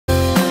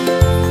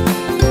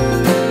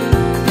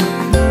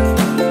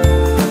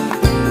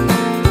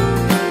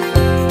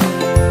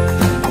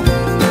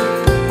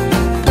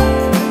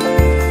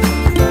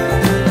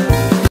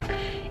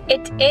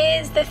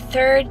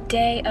third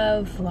day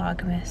of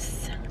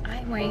Vlogmas.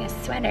 I'm wearing a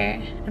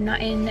sweater. I'm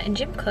not in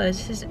gym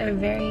clothes. This is a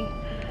very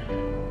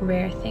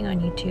rare thing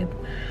on YouTube.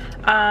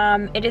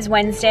 It is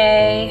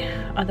Wednesday,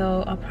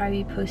 although I'll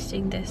probably be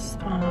posting this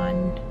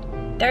on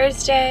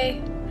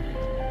Thursday.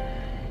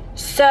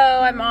 So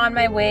I'm on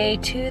my way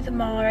to the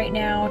mall right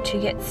now to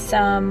get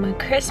some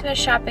Christmas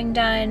shopping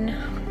done.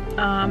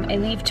 I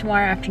leave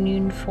tomorrow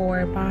afternoon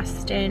for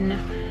Boston,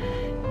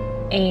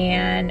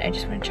 and I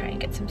just want to try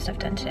and get some stuff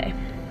done today.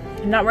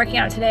 I'm not working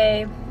out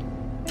today.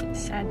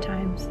 Sad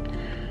times.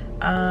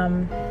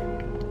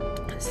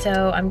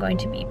 So I'm going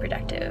to be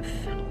productive.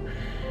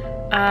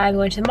 I'm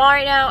going to the mall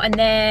right now, and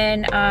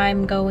then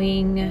I'm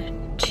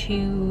going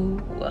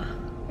to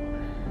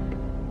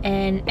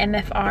an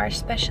MFR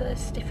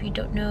specialist. If you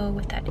don't know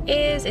what that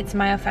is, it's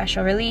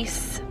myofascial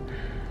release.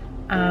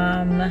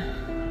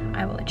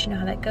 I will let you know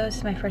how that goes.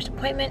 It's my first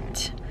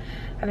appointment.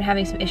 I've been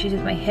having some issues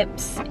with my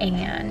hips,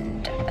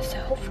 and so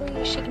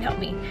hopefully she can help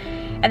me.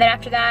 And then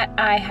after that,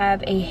 I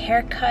have a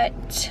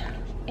haircut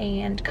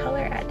and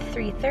color at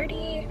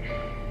 3:30.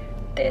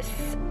 This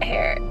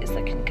hair is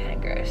looking kind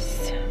of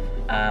gross.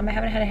 I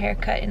haven't had a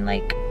haircut in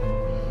like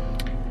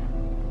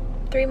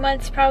 3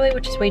 months probably,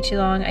 which is way too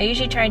long. I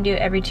usually try and do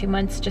it every 2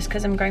 months just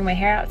because I'm growing my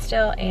hair out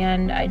still,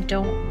 and I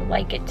don't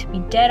like it to be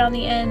dead on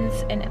the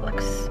ends, and it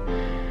looks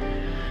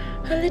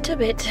a little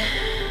bit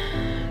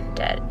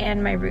dead,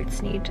 and my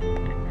roots need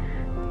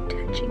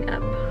touching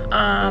up.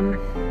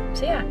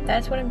 So yeah,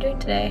 that's what I'm doing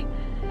today.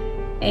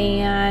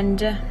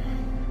 And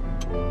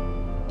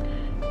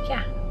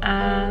yeah,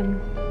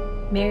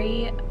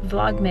 Merry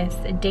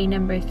Vlogmas, day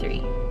number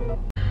 3.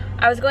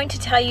 I was going to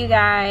tell you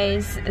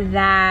guys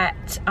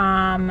that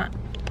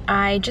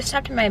I just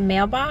stopped in my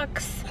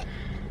mailbox,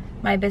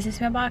 my business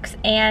mailbox,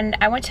 and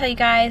I want to tell you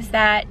guys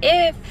that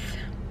if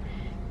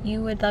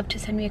you would love to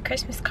send me a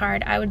Christmas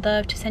card, I would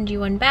love to send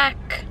you one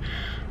back.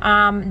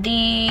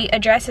 The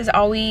address is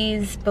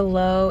always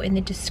below in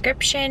the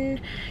description.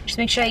 Just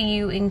make sure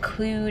you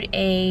include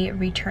a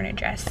return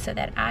address so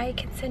that I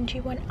can send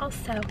you one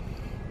also.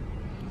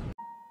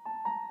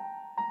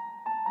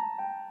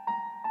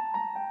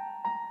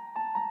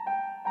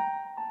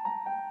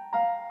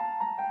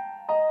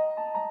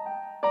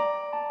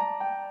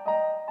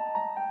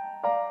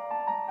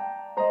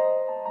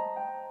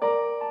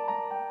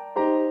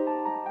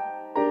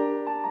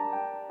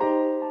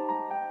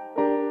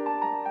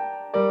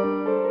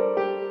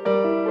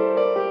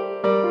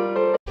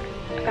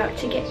 About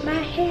to get my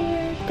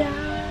hair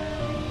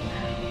done.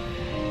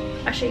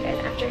 I'll show you guys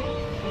after.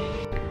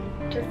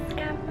 Just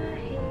got my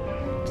hair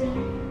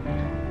done.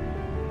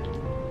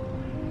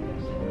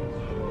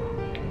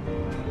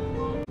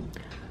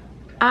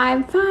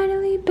 I'm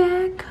finally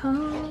back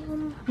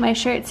home. My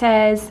shirt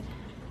says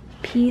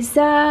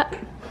pizza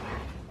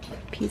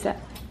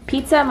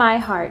my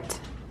heart.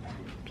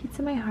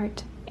 Pizza my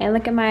heart. And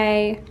look at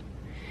my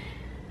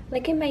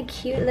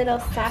cute little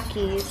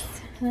sockies.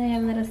 They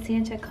have little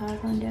Santa Claus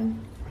on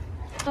them.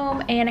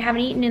 And I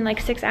haven't eaten in like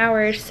 6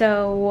 hours,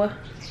 so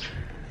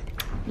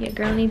yeah,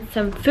 girl needs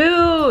some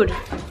food.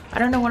 I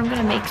don't know what I'm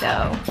gonna make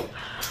though.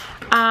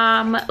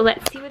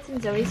 Let's see what's in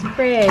Zoe's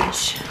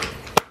fridge.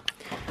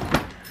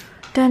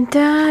 Dun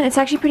dun. It's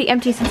actually pretty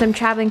empty since I'm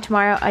traveling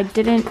tomorrow.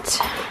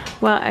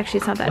 Well, actually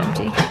it's not that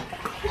empty.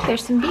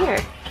 There's some beer.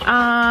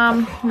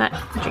 I'm not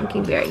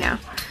drinking beer right now,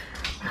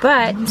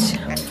 but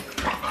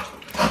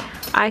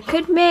I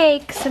could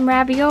make some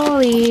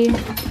ravioli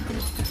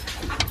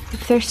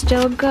if they're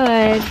still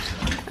good.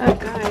 Oh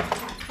god,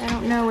 I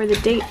don't know where the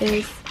date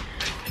is.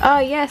 Oh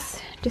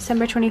yes,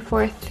 December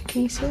 24th.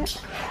 Can you see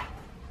it?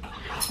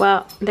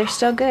 Well, they're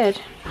still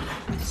good,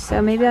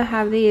 so maybe I'll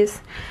have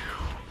these.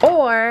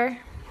 Or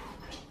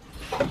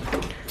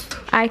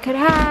I could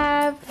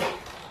have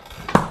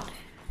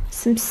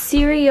some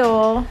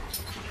cereal.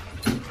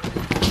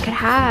 I could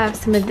have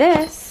some of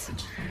this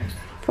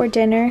for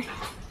dinner.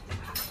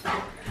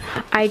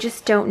 I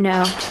just don't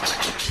know.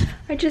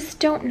 I just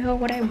don't know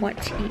what I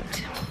want to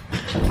eat.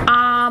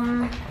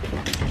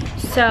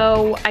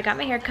 So I got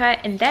my hair cut,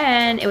 and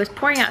then it was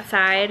pouring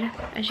outside.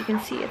 As you can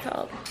see, it's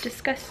all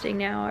disgusting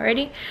now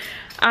already.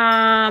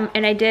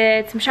 And I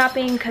did some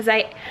shopping because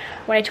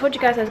when I told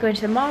you guys I was going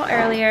to the mall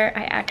earlier,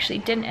 I actually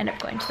didn't end up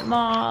going to the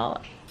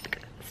mall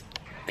because I was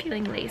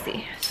feeling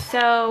lazy.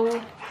 So, you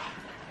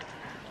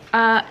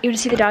want to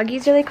see the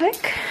doggies really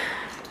quick?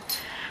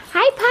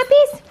 Hi,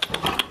 puppies.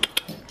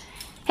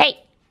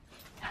 Hey.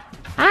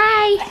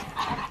 Hi.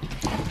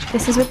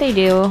 This is what they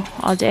do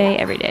all day,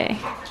 every day.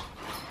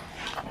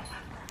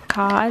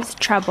 Cause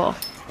trouble.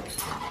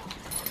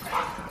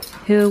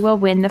 Who will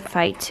win the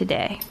fight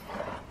today?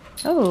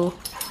 Oh,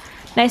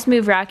 nice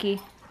move,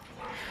 Rocky.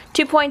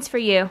 2 points for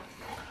you.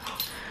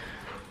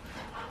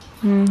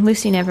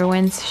 Lucy never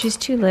wins. She's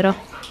too little.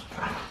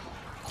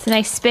 It's a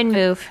nice spin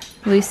move,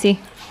 Lucy.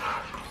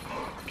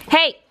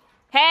 Hey!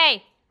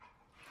 Hey!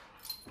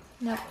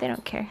 Nope, they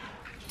don't care.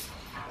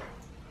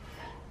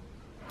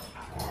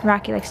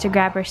 Rocky likes to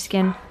grab her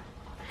skin.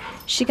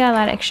 She got a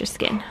lot of extra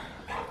skin.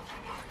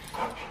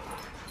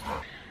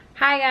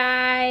 Hi Hi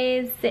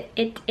guys,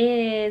 it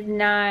is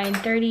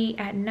 9:30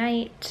 at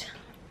night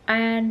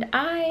and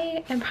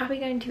I am probably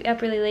going to be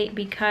up really late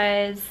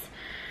because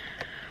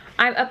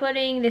I'm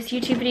uploading this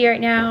YouTube video right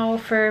now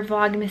for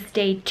Vlogmas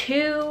Day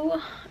 2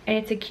 and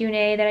it's a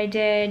Q&A that I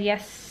did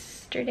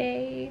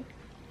yesterday,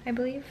 I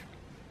believe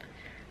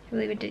I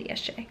did it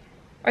yesterday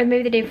or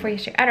maybe the day before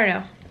yesterday, I don't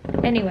know.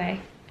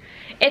 Anyway,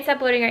 it's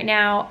uploading right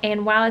now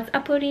and while it's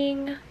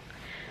uploading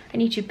I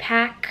need to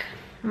pack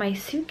my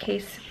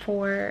suitcase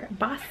for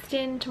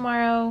Boston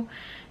tomorrow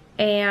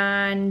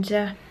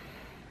and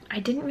I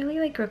didn't really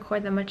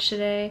record that much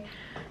today,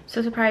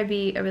 so this will probably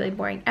be a really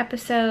boring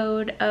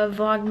episode of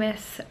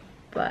Vlogmas,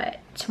 but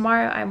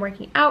tomorrow I'm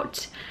working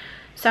out,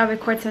 so I'll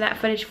record some of that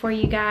footage for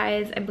you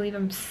guys. I believe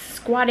I'm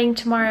squatting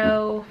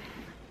tomorrow.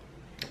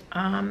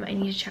 I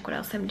need to check what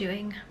else I'm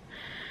doing.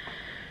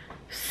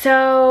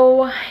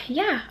 So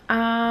yeah,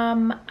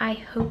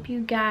 I hope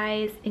you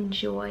guys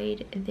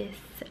enjoyed this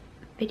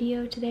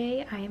video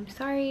today. I am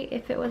sorry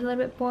if it was a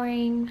little bit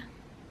boring.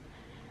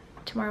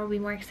 Tomorrow will be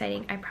more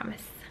exciting, I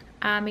promise.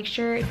 Make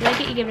sure if you like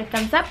it, you give it a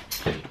thumbs up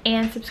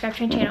and subscribe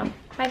to my channel.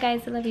 Bye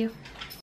guys, I love you.